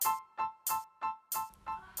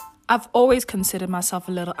I've always considered myself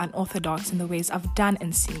a little unorthodox in the ways I've done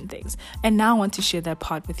and seen things, and now I want to share that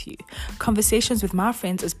part with you. Conversations with my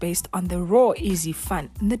friends is based on the raw, easy fun,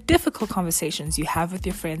 and the difficult conversations you have with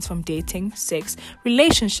your friends from dating, sex,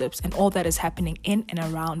 relationships, and all that is happening in and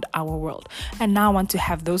around our world. And now I want to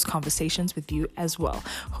have those conversations with you as well.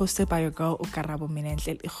 Hosted by your girl, Ukarabo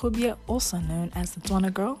Minentle Ikhubye, also known as the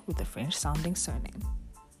Tswana girl with a French-sounding surname.